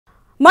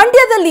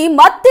ಮಂಡ್ಯದಲ್ಲಿ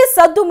ಮತ್ತೆ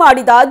ಸದ್ದು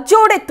ಮಾಡಿದ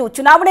ಜೋಡೆತ್ತು.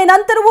 ಚುನಾವಣೆ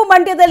ನಂತರವೂ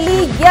ಮಂಡ್ಯದಲ್ಲಿ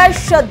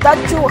ಯಶ್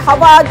ದಚ್ಚು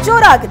ಹವಾ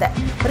ಜೋರಾಗಿದೆ.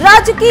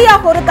 ರಾಜಕೀಯ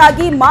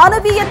ಹೊರತಾಗಿ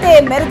ಮಾನವೀಯತೆ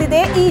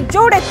ಮೆರೆದಿದೆ ಈ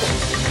ಜೋಡೆತ್ತು.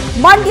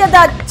 ಮಂಡ್ಯದ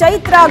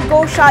ಚೈತ್ರ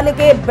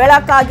ಗೋಶಾಲೆಗೆ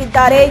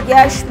ಬೆಳಕಾಗಿದ್ದಾರೆ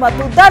ಯಶ್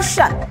ಮತ್ತು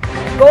ದರ್ಶನ್.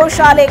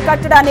 ಗೋಶಾಲೆ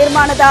ಕಟ್ಟಡ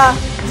ನಿರ್ಮಾಣದ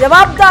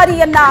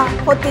ಜವಾಬ್ದಾರಿಯನ್ನ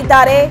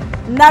ಹೊತ್ತಿದ್ದಾರೆ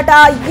ನಟ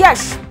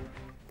ಯಶ್.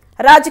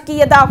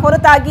 ರಾಜಕೀಯದ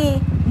ಹೊರತಾಗಿ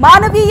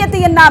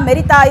ಮಾನವೀಯತೆಯನ್ನ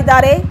ಮೆರಿತಾ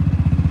ಇದ್ದಾರೆ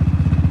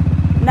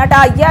ನಟ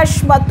ಯಶ್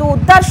ಮತ್ತು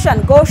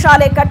ದರ್ಶನ್.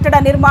 ಗೋಶಾಲೆ ಕಟ್ಟಡ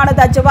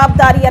ನಿರ್ಮಾಣದ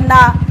ಜವಾಬ್ದಾರಿಯನ್ನ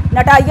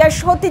ನಟ ಯಶ್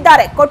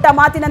ಹೊತ್ತಿದ್ದಾರೆ. ಕೊಟ್ಟ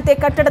ಮಾತಿನಂತೆ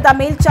ಕಟ್ಟಡದ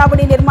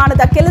ಮೇಲ್ಚಾವಣಿ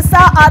ನಿರ್ಮಾಣದ ಕೆಲಸ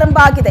ಆರಂಭ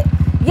ಆಗಿದೆ.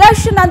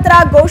 ಯಶ್ ನಂತರ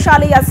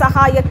ಗೋಶಾಲೆಯ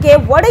ಸಹಾಯಕ್ಕೆ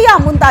ಒಡೆಯ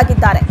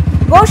ಮುಂದಾಗಿದ್ದಾರೆ.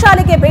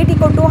 ಗೋಶಾಲೆಗೆ ಭೇಟಿ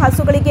ಕೊಟ್ಟು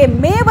ಹಸುಗಳಿಗೆ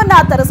ಮೇವನ್ನ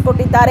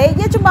ತರಿಸಿಕೊಟ್ಟಿದ್ದಾರೆ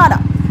ಯಜಮಾನ.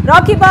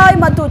 ರಾಕಿ ಬಾಯ್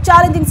ಮತ್ತು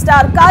ಚಾಲೆಂಜಿಂಗ್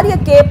ಸ್ಟಾರ್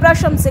ಕಾರ್ಯಕ್ಕೆ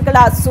ಪ್ರಶಂಸೆಗಳ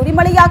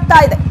ಸುರಿಮಳೆಯಾಗ್ತಾ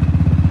ಇದೆ.